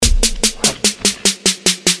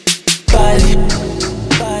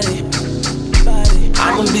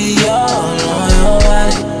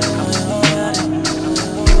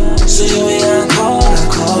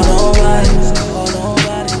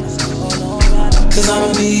Cause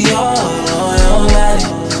I'ma be all on your body.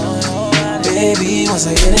 Baby, once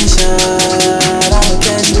I get in shot, I'ma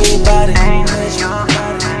catch me body.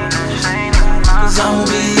 Cause I'ma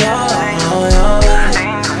be all on your body.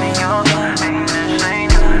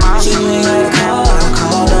 So you ain't gotta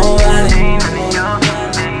call nobody.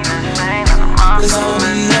 Cause I'ma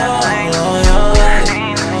be all on your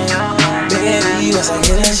body. Baby, once I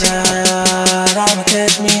get in shot, I'ma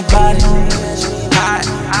catch me body.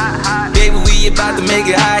 Baby, we about to make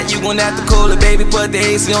it hot. You gon' have to cool it, baby. Put the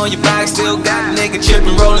AC on your back. Still got a nigga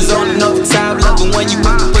trippin', rollin' zonin' off the top. Love it when you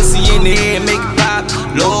put the pussy in the air and make it pop.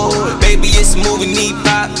 Lord, baby, it's a movie, need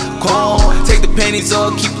popcorn. Take the panties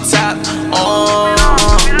off, keep the top on.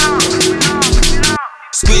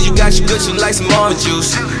 Squeeze, you got your cushion like some orange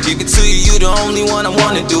juice. Give it to you, you the only one I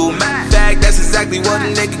wanna do. Matter of fact, that's exactly what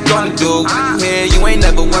a nigga gonna do. When you here, you ain't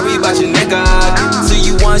never worry about your nigga. Give it to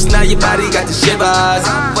you once, now your body got the shivers.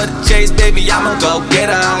 For the chase, baby, I'ma go get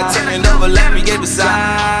her. Turn it over, let me get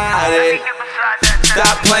beside it.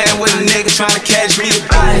 Stop playing with a nigga tryna catch me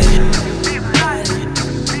body.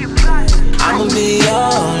 I'ma be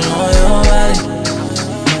all on your body.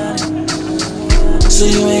 So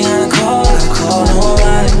you ain't gotta call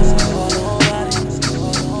nobody.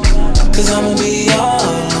 Cause I'ma be all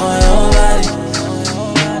on your body.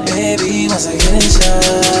 Baby, once I get in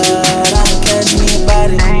shot, I'ma catch me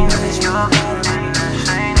body.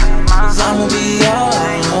 Cause I'ma be all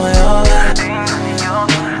on your body.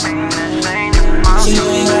 So you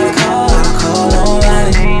ain't gotta call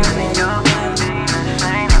nobody.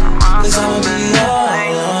 Cause I'ma be all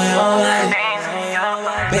on your body.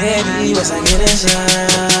 Baby, once I get in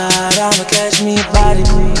shot, I'ma catch me body.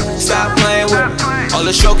 Stop playing with me. All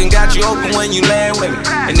the stroking got you open when you layin' with me.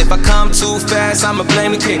 And if I come too fast, I'ma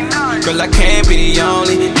blame the kid. Girl, I can't be the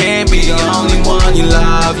only one you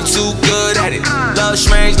love. You too good at it. Love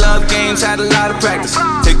strange, love games, had a lot of practice.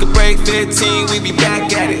 Take a break, 15, we be back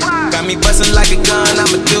at it. Got me bustin' like a gun,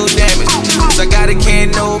 I'ma do damage. Cause I got it,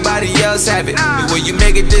 can't nobody else have it. The way you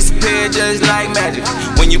make it disappear just like magic.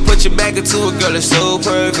 When you put your back into a girl, it's so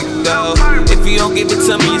perfect though. If you don't give it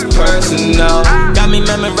to me, it's personal. Got me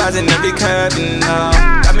memorizing every curve, you know.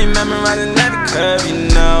 Got me memorizing every curve, you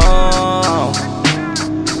know.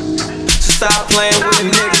 So stop playing with a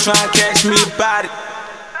nigga tryna catch me about it.